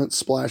requirements,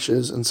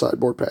 splashes, and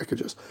sideboard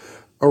packages.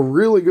 A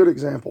really good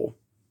example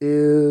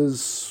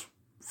is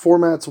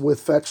formats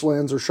with fetch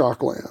lands or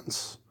shock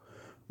lands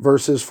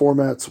versus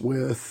formats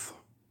with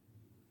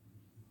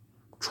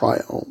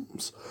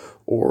triomes,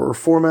 or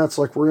formats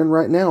like we're in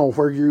right now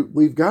where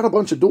we've got a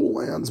bunch of dual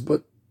lands,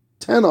 but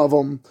 10 of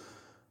them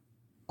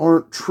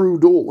aren't true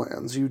dual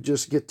lands. You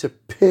just get to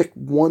pick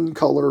one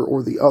color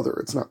or the other.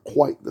 It's not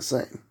quite the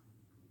same.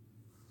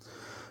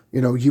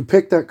 You know, you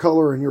pick that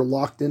color and you're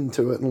locked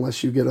into it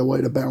unless you get a way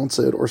to bounce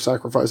it or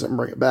sacrifice it and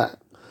bring it back.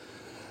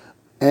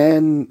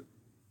 And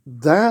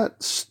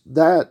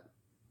that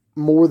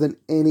more than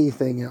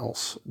anything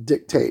else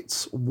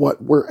dictates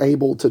what we're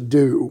able to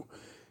do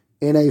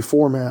in a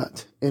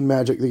format in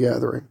Magic the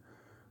Gathering.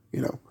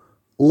 You know,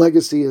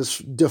 Legacy is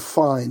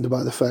defined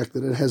by the fact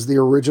that it has the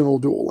original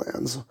dual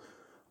lands.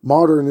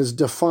 Modern is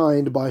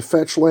defined by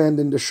fetch land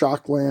into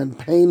shock land,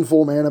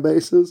 painful mana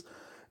bases,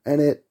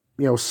 and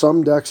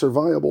some decks are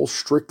viable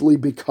strictly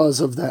because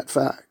of that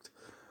fact.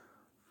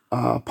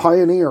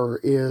 Pioneer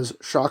is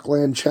shock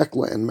land, check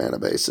land mana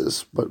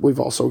bases, but we've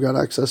also got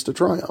access to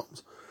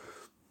triomes.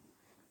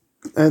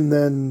 And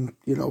then,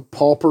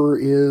 Pauper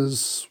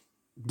is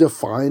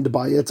defined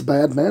by its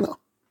bad mana.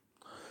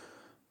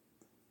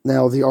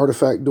 Now, the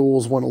artifact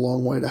duels went a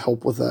long way to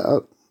help with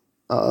that.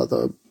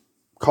 The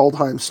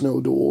Kaldheim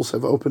Snow duels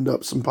have opened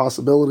up some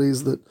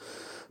possibilities that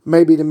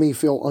maybe to me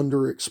feel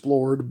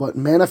underexplored, but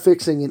mana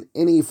fixing in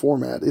any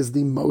format is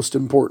the most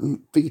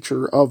important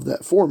feature of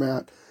that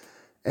format,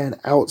 And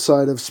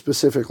outside of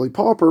specifically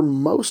Pauper,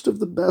 most of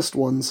the best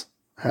ones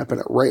happen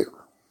at Rare.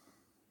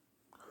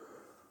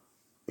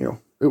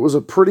 It was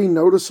a pretty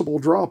noticeable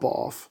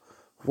drop-off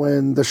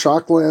when the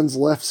Shocklands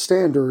left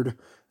Standard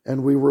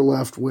and we were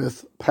left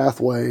with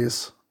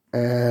Pathways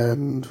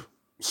and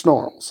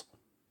Snarls.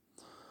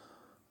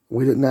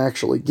 We didn't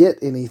actually get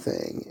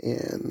anything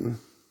in...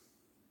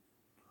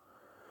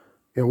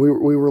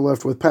 we were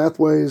left with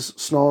Pathways,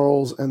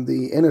 Snarls, and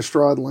the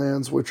Innistrad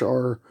lands, which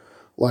are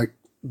like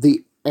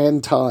the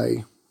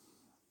anti-fast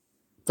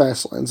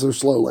lands. They're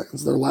slow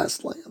lands. They're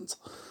last lands.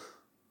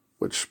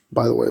 Which,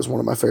 by the way, is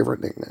one of my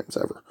favorite nicknames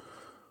ever.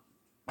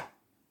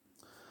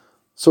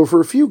 So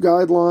for a few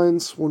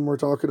guidelines when we're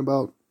talking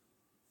about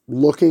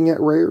looking at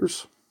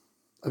rares,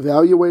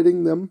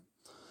 evaluating them,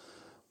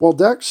 while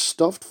decks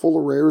stuffed full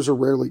of rares are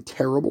rarely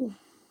terrible,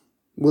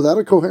 without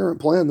a coherent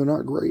plan, they're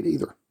not great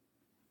either.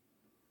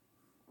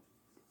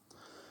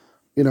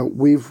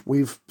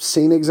 We've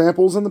seen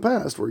examples in the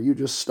past where you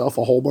just stuff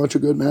a whole bunch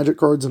of good Magic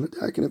cards in a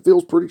deck and it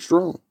feels pretty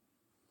strong.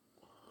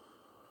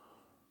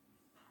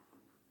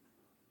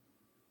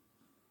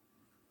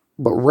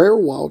 But rare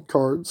wild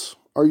cards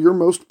are your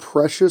most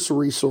precious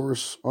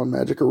resource on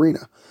Magic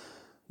Arena.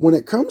 When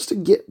it comes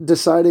to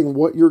deciding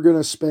what you're going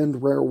to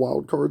spend rare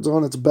wild cards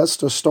on, it's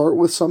best to start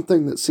with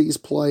something that sees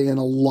play in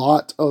a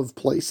lot of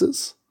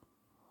places.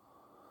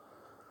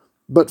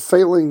 But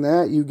failing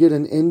that, you get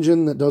an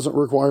engine that doesn't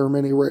require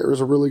many rares.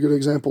 A really good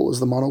example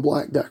is the Mono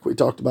Black deck we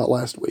talked about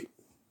last week.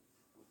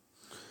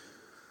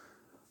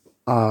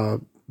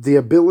 The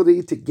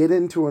ability to get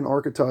into an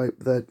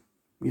archetype that,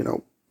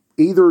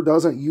 either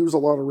doesn't use a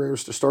lot of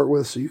rares to start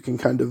with, so you can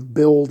kind of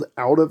build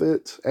out of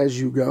it as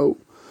you go,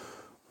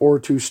 or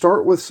to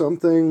start with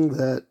something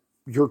that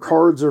your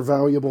cards are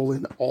valuable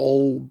in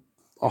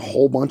a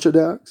whole bunch of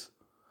decks,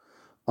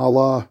 a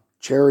la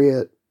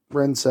Chariot,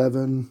 Ren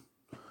 7,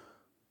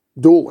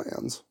 dual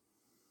lands.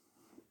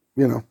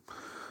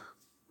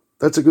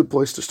 That's a good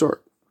place to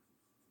start.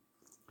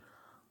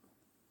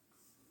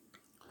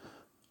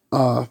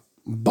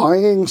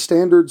 Buying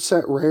standard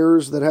set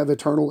rares that have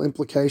eternal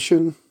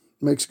implication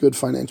makes good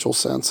financial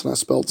sense, and I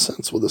spelled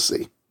sense with a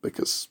C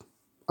because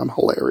I'm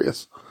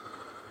hilarious.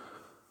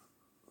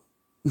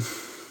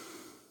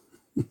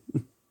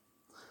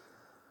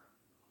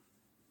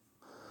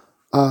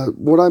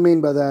 What I mean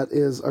by that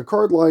is a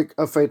card like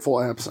a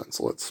Fateful Absence.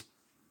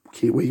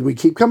 We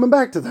keep coming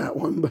back to that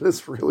one, but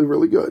it's really,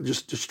 really good.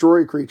 Just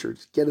destroy a creature.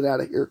 Just get it out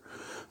of here.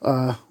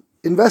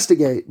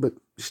 Investigate, but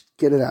just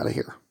get it out of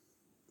here.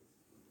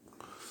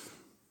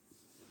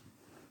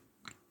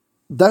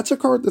 That's a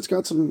card that's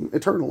got some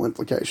eternal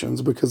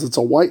implications because it's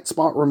a white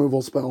spot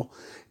removal spell.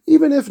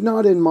 Even if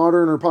not in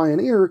Modern or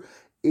Pioneer,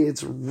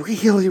 it's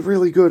really,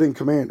 really good in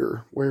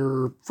Commander,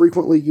 where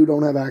frequently you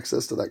don't have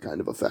access to that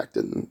kind of effect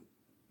in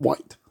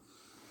white.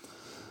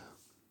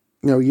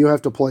 You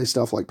have to play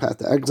stuff like Path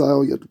to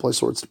Exile, you have to play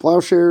Swords to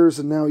Plowshares,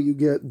 and now you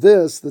get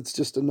this that's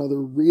just another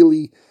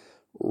really,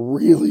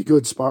 really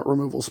good spot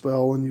removal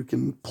spell, and you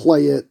can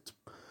play it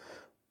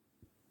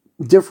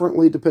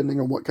differently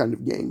depending on what kind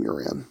of game you're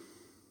in.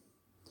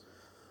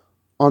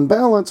 On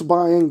balance,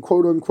 buying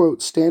quote-unquote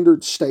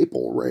standard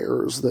staple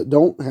rares that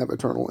don't have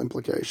eternal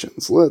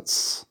implications.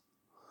 Let's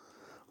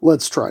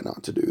try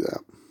not to do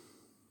that.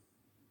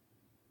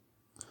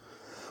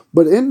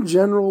 But in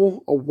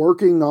general, a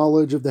working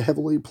knowledge of the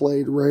heavily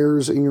played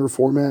rares in your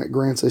format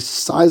grants a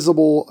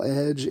sizable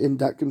edge in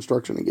deck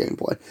construction and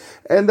gameplay.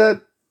 And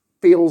that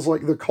feels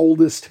like the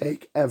coldest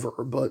take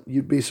ever, but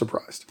you'd be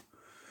surprised.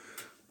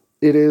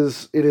 It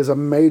is a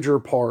major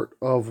part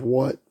of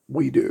what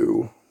we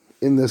do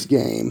in this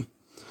game.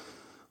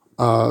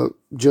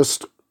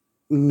 Just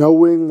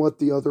knowing what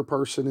the other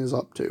person is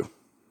up to.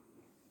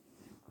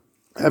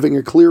 Having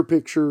a clear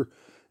picture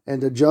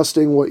and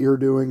adjusting what you're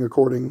doing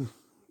according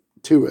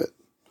to it.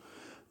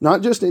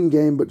 Not just in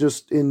game, but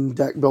just in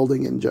deck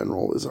building in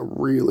general is a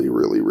really,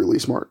 really, really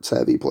smart,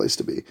 savvy place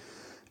to be.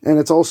 And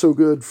it's also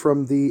good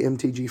from the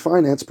MTG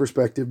Finance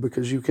perspective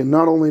because you can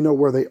not only know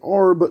where they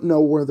are, but know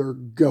where they're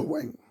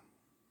going.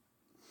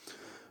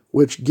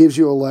 Which gives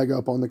you a leg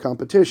up on the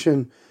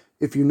competition.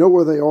 If you know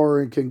where they are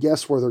and can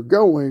guess where they're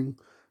going,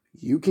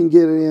 you can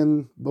get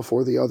in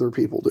before the other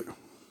people do.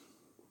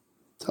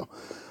 So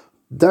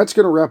that's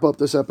going to wrap up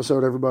this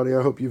episode, everybody.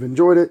 I hope you've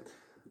enjoyed it.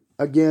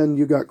 Again,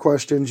 you got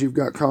questions, you've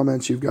got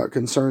comments, you've got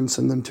concerns,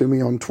 send them to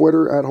me on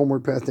Twitter at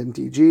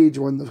HomewardPathMTG.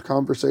 Join the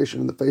conversation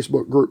in the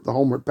Facebook group, The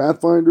Homeward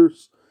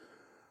Pathfinders.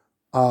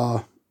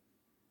 Went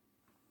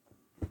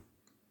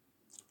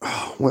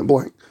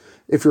blank.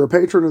 If you're a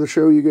patron of the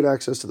show, you get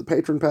access to the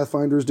Patron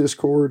Pathfinders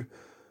Discord,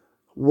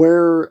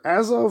 where,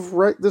 as of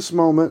right this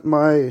moment,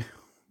 my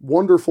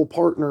wonderful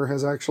partner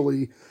has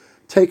actually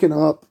taken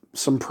up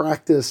some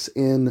practice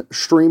in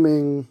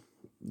streaming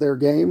their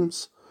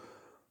games.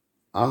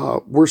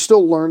 We're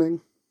still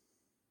learning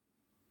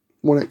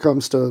when it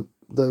comes to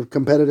the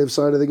competitive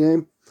side of the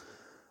game,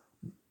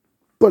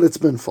 but it's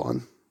been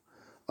fun.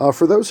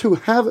 For those who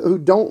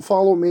don't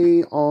follow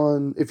me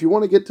on, if you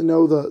want to get to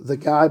know the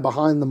guy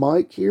behind the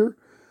mic here,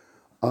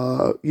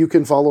 you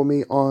can follow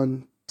me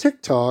on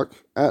TikTok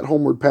at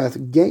Homeward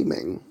Path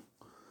Gaming.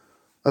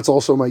 That's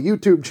also my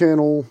YouTube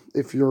channel.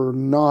 If you're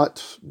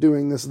not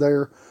doing this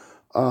there,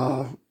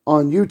 on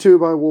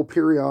YouTube, I will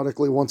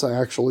periodically, once I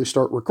actually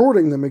start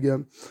recording them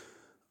again,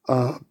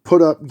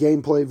 put up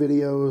gameplay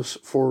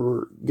videos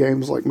for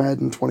games like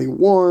Madden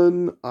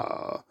 21,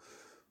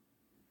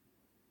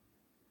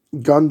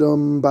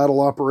 Gundam Battle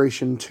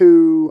Operation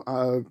 2.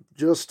 I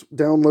just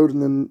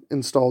downloaded and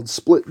installed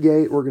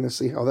Splitgate. We're going to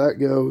see how that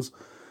goes.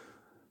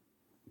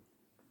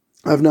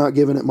 I've not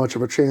given it much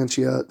of a chance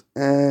yet,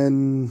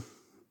 and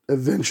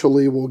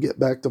eventually we'll get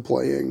back to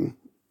playing.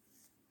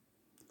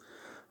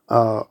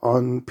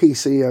 On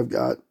PC, I've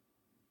got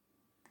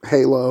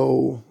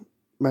Halo,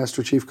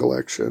 Master Chief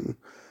Collection,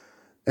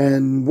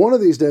 and one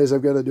of these days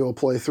I've got to do a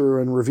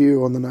playthrough and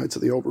review on the Knights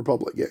of the Old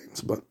Republic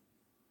games, but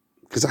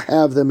because I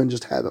have them and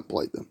just haven't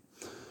played them.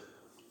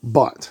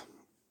 But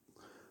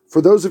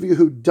for those of you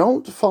who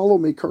don't follow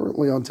me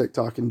currently on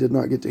TikTok and did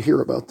not get to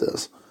hear about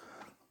this,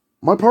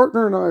 my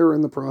partner and I are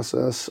in the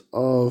process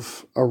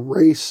of a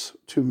race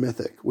to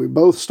Mythic. We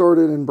both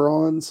started in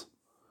Bronze.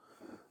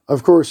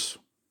 Of course,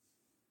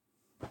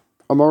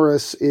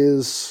 Amaris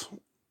is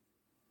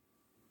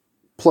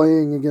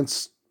playing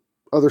against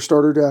other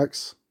starter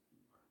decks,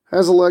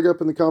 has a leg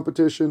up in the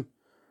competition,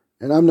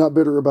 and I'm not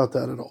bitter about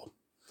that at all.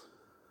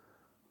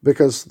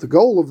 Because the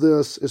goal of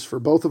this is for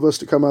both of us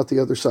to come out the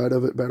other side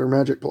of it better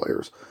Magic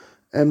players.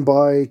 And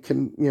by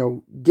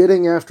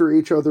getting after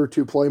each other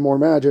to play more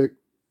Magic,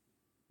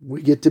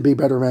 we get to be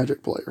better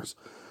Magic players.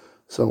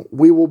 So I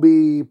will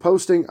be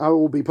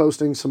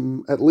posting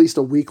some, at least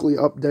a weekly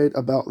update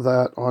about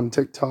that on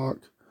TikTok.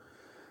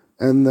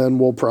 And then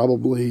we'll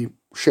probably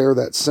share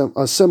that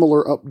a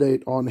similar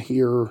update on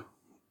here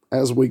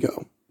as we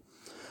go.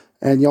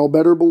 And y'all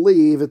better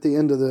believe at the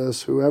end of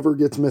this, whoever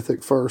gets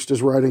Mythic first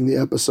is writing the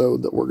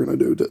episode that we're going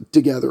to do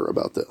together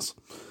about this.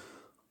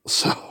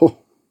 So,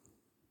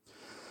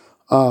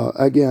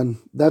 again,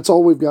 that's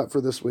all we've got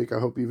for this week. I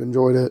hope you've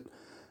enjoyed it.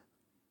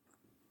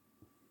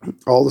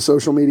 All the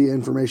social media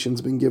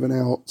information's been given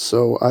out,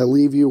 so I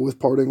leave you with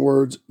parting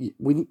words.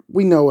 We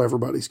know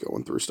everybody's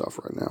going through stuff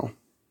right now.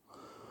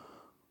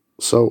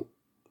 So,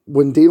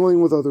 when dealing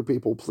with other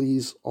people,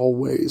 please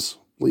always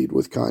lead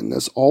with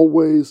kindness.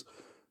 Always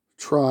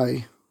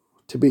try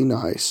to be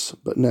nice,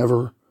 but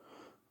never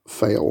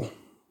fail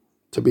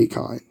to be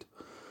kind.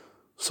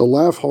 So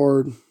laugh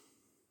hard,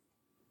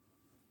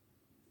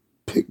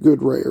 pick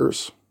good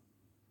rares,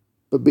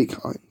 but be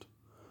kind.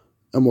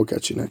 And we'll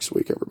catch you next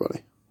week,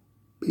 everybody.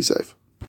 Be safe.